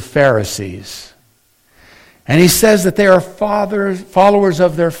speaking to the Pharisees. And he says that they are followers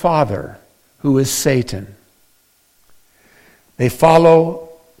of their father, who is Satan. They follow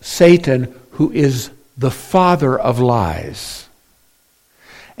Satan, who is the father of lies.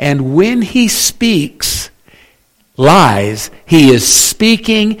 And when he speaks lies, he is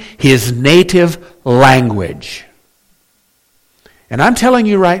speaking his native language. And I'm telling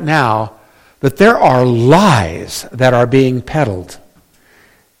you right now that there are lies that are being peddled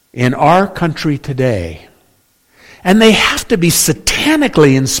in our country today. And they have to be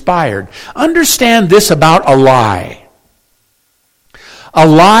satanically inspired. Understand this about a lie. A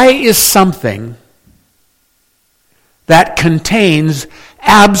lie is something that contains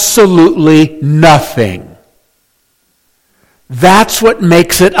absolutely nothing. That's what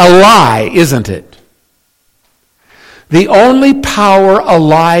makes it a lie, isn't it? The only power a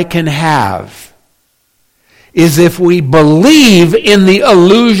lie can have is if we believe in the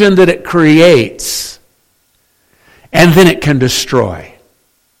illusion that it creates, and then it can destroy.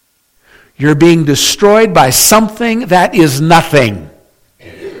 You're being destroyed by something that is nothing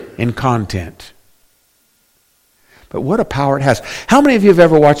in content. But what a power it has. How many of you have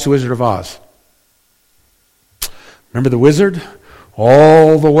ever watched The Wizard of Oz? Remember the wizard?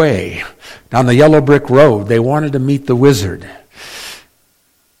 All the way down the yellow brick road, they wanted to meet the wizard.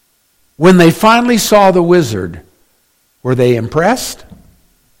 When they finally saw the wizard, were they impressed?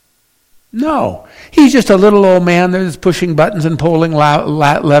 No. He's just a little old man that's pushing buttons and pulling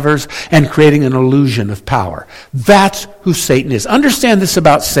levers and creating an illusion of power. That's who Satan is. Understand this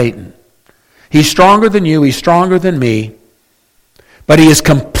about Satan. He's stronger than you, he's stronger than me, but he is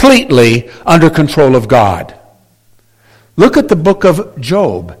completely under control of God. Look at the book of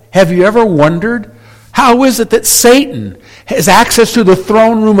Job. Have you ever wondered, how is it that Satan has access to the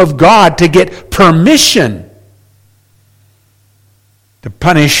throne room of God to get permission to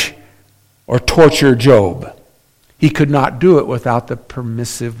punish or torture Job? He could not do it without the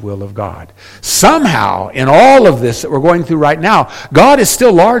permissive will of God. Somehow, in all of this that we're going through right now, God is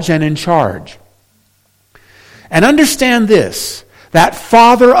still large and in charge. And understand this, that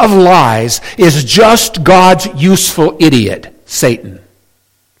father of lies is just God's useful idiot, Satan.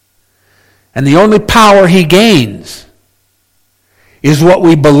 And the only power he gains is what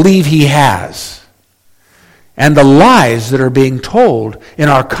we believe he has. and the lies that are being told in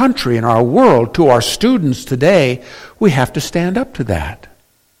our country, in our world, to our students today, we have to stand up to that.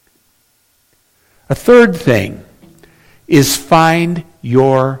 A third thing is find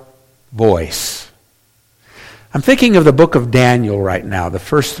your voice. I'm thinking of the book of Daniel right now, the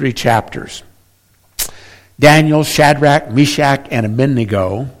first 3 chapters. Daniel, Shadrach, Meshach, and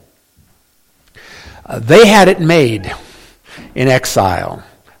Abednego, they had it made in exile.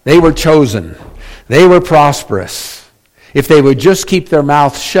 They were chosen. They were prosperous. If they would just keep their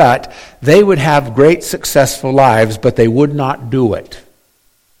mouths shut, they would have great successful lives, but they would not do it.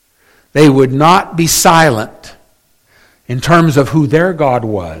 They would not be silent in terms of who their God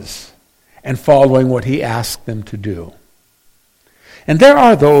was and following what he asked them to do. And there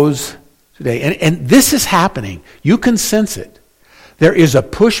are those today, and this is happening. You can sense it. There is a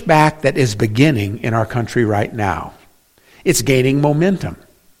pushback that is beginning in our country right now. It's gaining momentum.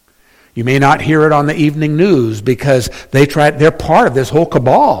 You may not hear it on the evening news because they're part of this whole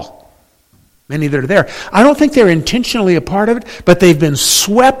cabal. Many that are there. I don't think they're intentionally a part of it, but they've been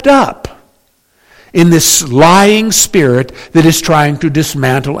swept up in this lying spirit that is trying to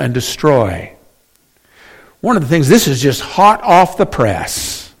dismantle and destroy. One of the things, this is just hot off the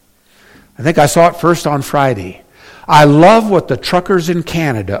press. I think I saw it first on Friday. I love what the truckers in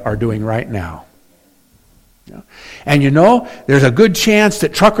Canada are doing right now. And there's a good chance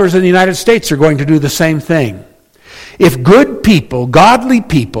that truckers in the United States are going to do the same thing. If good people, godly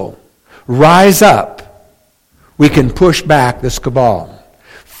people, rise up, we can push back this cabal.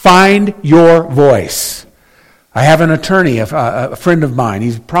 Find your voice. I have an attorney, a friend of mine.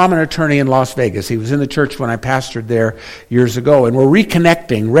 He's a prominent attorney in Las Vegas. He was in the church when I pastored there years ago, and we're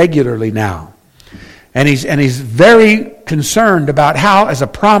reconnecting regularly now. And he's very concerned about how, as a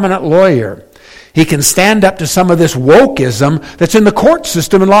prominent lawyer, he can stand up to some of this wokeism that's in the court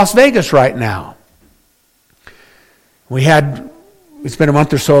system in Las Vegas right now. It's been a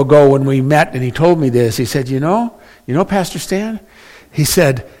month or so ago when we met, and he told me this. He said, you know, Pastor Stan? He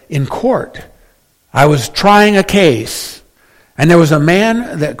said, in court, I was trying a case, and there was a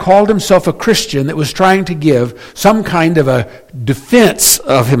man that called himself a Christian that was trying to give some kind of a defense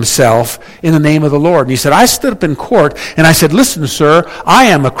of himself in the name of the Lord. And he said, I stood up in court, and I said, listen, sir, I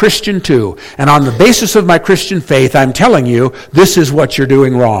am a Christian too, and on the basis of my Christian faith, I'm telling you, this is what you're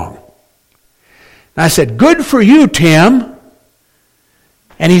doing wrong. And I said, good for you, Tim.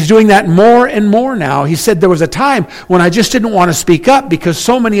 And he's doing that more and more now. He said there was a time when I just didn't want to speak up because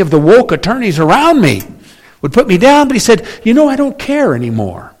so many of the woke attorneys around me would put me down. But he said, I don't care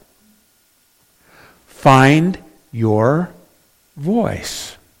anymore. Find your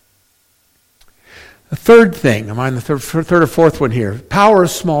voice. The third thing, I'm on the third or fourth one here, power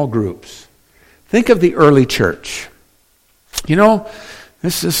of small groups. Think of the early church.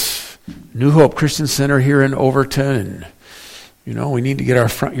 This is New Hope Christian Center here in Overton, and we need to get our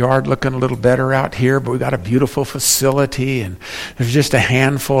front yard looking a little better out here, but we've got a beautiful facility, and there's just a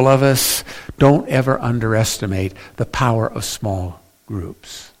handful of us. Don't ever underestimate the power of small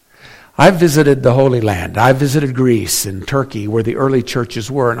groups. I've visited the Holy Land. I visited Greece and Turkey, where the early churches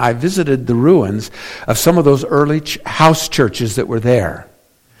were, and I visited the ruins of some of those early house churches that were there.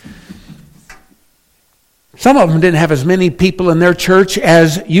 Some of them didn't have as many people in their church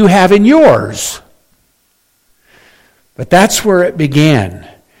as you have in yours. But that's where it began,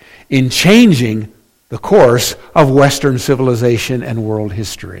 in changing the course of Western civilization and world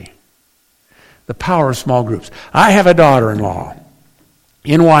history. The power of small groups. I have a daughter-in-law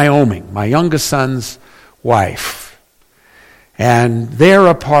in Wyoming, my youngest son's wife. And they're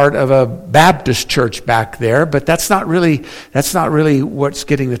a part of a Baptist church back there, but that's not really what's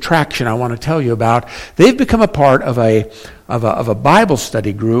getting the traction I want to tell you about. They've become a part of a Bible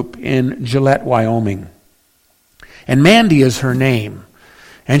study group in Gillette, Wyoming. And Mandy is her name.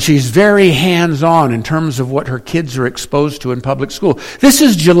 And she's very hands-on in terms of what her kids are exposed to in public school. This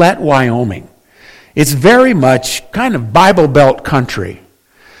is Gillette, Wyoming. It's very much kind of Bible Belt country.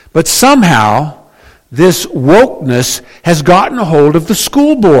 But somehow, this wokeness has gotten a hold of the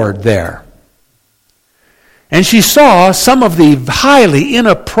school board there. And she saw some of the highly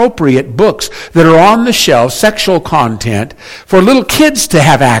inappropriate books that are on the shelf, sexual content, for little kids to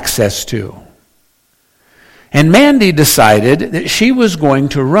have access to. And Mandy decided that she was going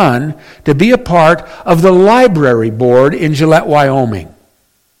to run to be a part of the library board in Gillette, Wyoming.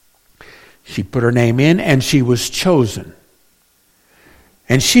 She put her name in and she was chosen.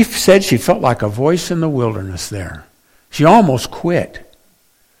 And she said she felt like a voice in the wilderness there. She almost quit.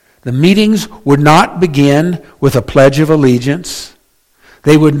 The meetings would not begin with a pledge of allegiance.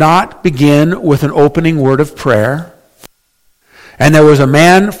 They would not begin with an opening word of prayer. And there was a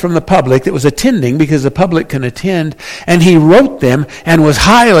man from the public that was attending, because the public can attend, and he wrote them and was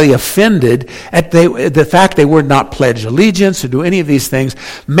highly offended at the fact they would not pledge allegiance or do any of these things.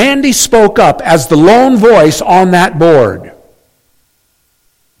 Mandy spoke up as the lone voice on that board.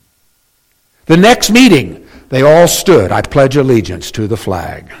 The next meeting, they all stood. I pledge allegiance to the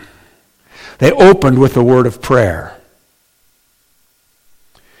flag. They opened with a word of prayer.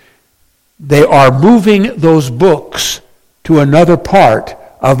 They are moving those books to another part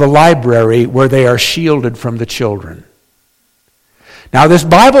of the library where they are shielded from the children. Now, this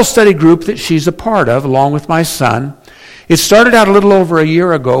Bible study group that she's a part of, along with my son, it started out a little over a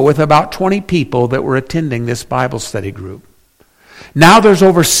year ago with about 20 people that were attending this Bible study group. Now there's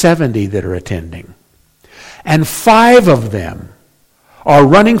over 70 that are attending. And 5 of them are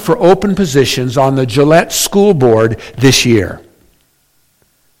running for open positions on the Gillette School Board this year.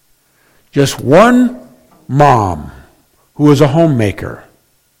 Just one mom who was a homemaker.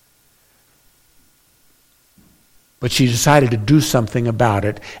 But she decided to do something about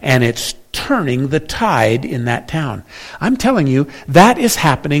it, and it's turning the tide in that town. I'm telling you, that is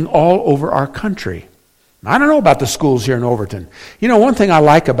happening all over our country. I don't know about the schools here in Overton. You know, one thing I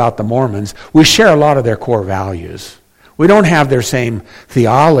like about the Mormons, we share a lot of their core values. We don't have their same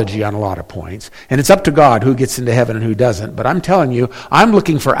theology on a lot of points, and it's up to God who gets into heaven and who doesn't. But I'm telling you, I'm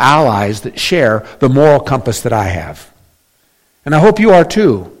looking for allies that share the moral compass that I have. And I hope you are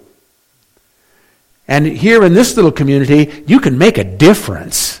too. And here in this little community, you can make a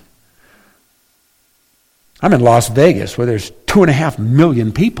difference. I'm in Las Vegas, where there's 2.5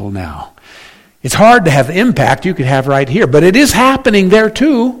 million people now. It's hard to have the impact you could have right here, but it is happening there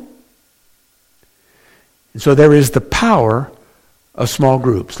too. And so there is the power of small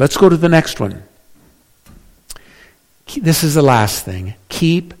groups. Let's go to the next one. This is the last thing.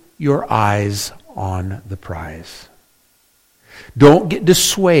 Keep your eyes on the prize. Don't get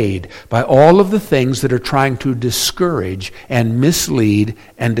dissuaded by all of the things that are trying to discourage and mislead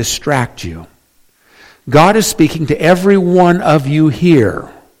and distract you. God is speaking to every one of you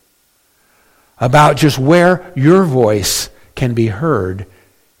here about just where your voice can be heard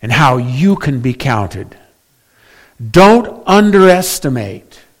and how you can be counted. Don't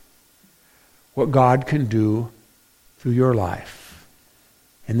underestimate what God can do through your life.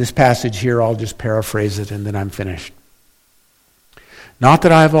 In this passage here, I'll just paraphrase it and then I'm finished. Not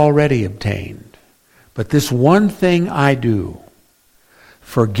that I have already obtained, but this one thing I do,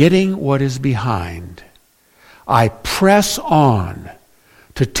 forgetting what is behind, I press on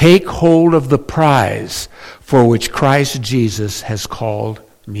to take hold of the prize for which Christ Jesus has called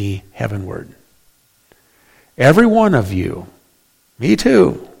me heavenward. Every one of you, me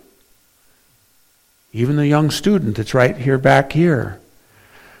too, even the young student that's right here back here,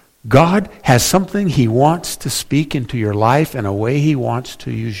 God has something He wants to speak into your life and a way He wants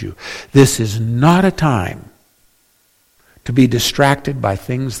to use you. This is not a time to be distracted by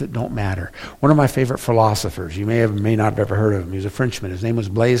things that don't matter. One of my favorite philosophers, you may not have ever heard of him, he was a Frenchman. His name was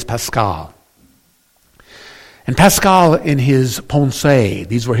Blaise Pascal. And Pascal, in his Pensées,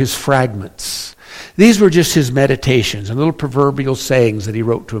 these were his fragments. These were just his meditations and little proverbial sayings that he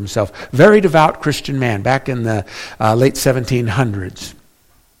wrote to himself. Very devout Christian man back in the late 1700s.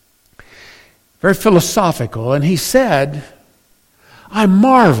 Very philosophical. And he said, I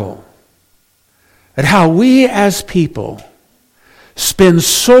marvel at how we as people spend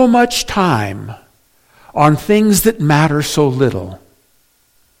so much time on things that matter so little,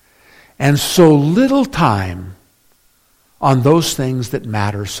 and so little time on those things that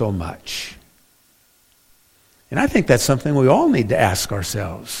matter so much. And I think that's something we all need to ask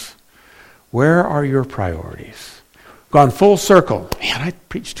ourselves. Where are your priorities? Gone full circle. Man, I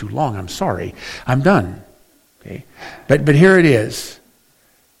preached too long. I'm sorry. I'm done. Okay? But here it is.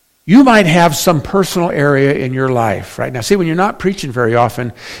 You might have some personal area in your life right now. See, when you're not preaching very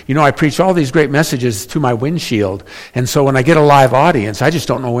often, you know, I preach all these great messages to my windshield. And so when I get a live audience, I just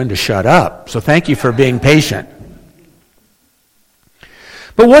don't know when to shut up. So thank you for being patient.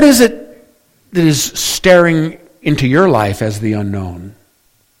 But what is it that is staring into your life as the unknown?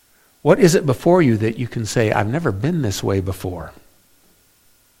 What is it before you that you can say, I've never been this way before?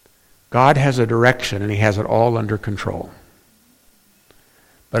 God has a direction and He has it all under control.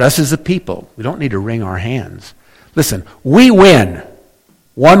 But us as a people, we don't need to wring our hands. Listen, we win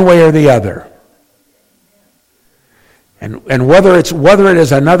one way or the other. And whether it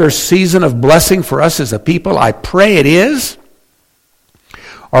is another season of blessing for us as a people, I pray it is,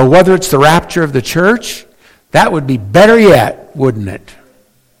 or whether it's the rapture of the church, that would be better yet, wouldn't it?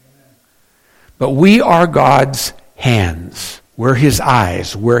 But we are God's hands. We're His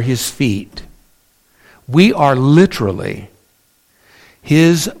eyes. We're His feet. We are literally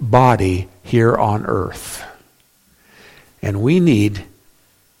his body here on earth. And we need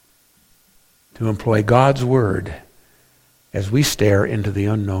to employ God's word as we stare into the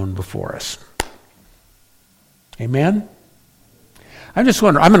unknown before us. Amen? I'm just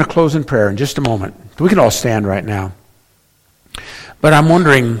wondering, I'm going to close in prayer in just a moment. We can all stand right now. But I'm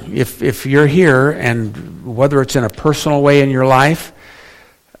wondering if you're here, and whether it's in a personal way in your life,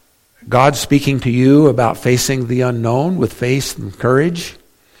 God's speaking to you about facing the unknown with faith and courage,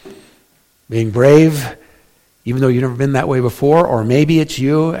 being brave, even though you've never been that way before, or maybe it's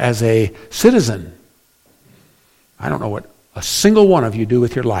you as a citizen. I don't know what a single one of you do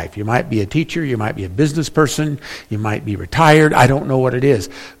with your life. You might be a teacher, you might be a business person, you might be retired, I don't know what it is,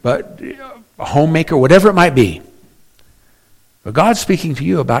 but a homemaker, whatever it might be. But God's speaking to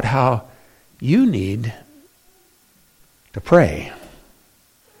you about how you need to pray,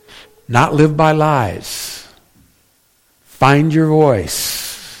 not live by lies. Find your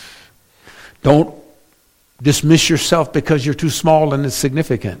voice. Don't dismiss yourself because you're too small and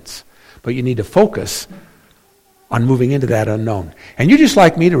insignificant, but you need to focus on moving into that unknown. And you'd just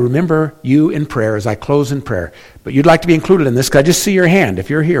like me to remember you in prayer as I close in prayer. But you'd like to be included in this, because I just see your hand if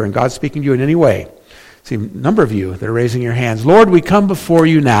you're here and God's speaking to you in any way. See a number of you that are raising your hands. Lord, we come before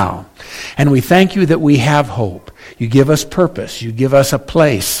you now, and we thank you that we have hope. You give us purpose. You give us a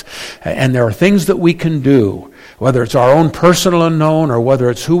place. And there are things that we can do, whether it's our own personal unknown or whether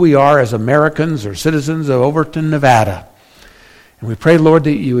it's who we are as Americans or citizens of Overton, Nevada. And we pray, Lord,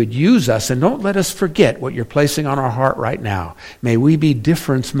 that you would use us, and don't let us forget what you're placing on our heart right now. May we be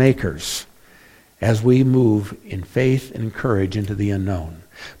difference makers as we move in faith and courage into the unknown.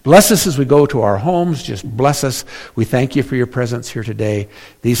 Bless us as we go to our homes. Just bless us. We thank you for your presence here today.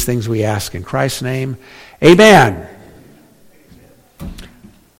 These things we ask in Christ's name. Amen.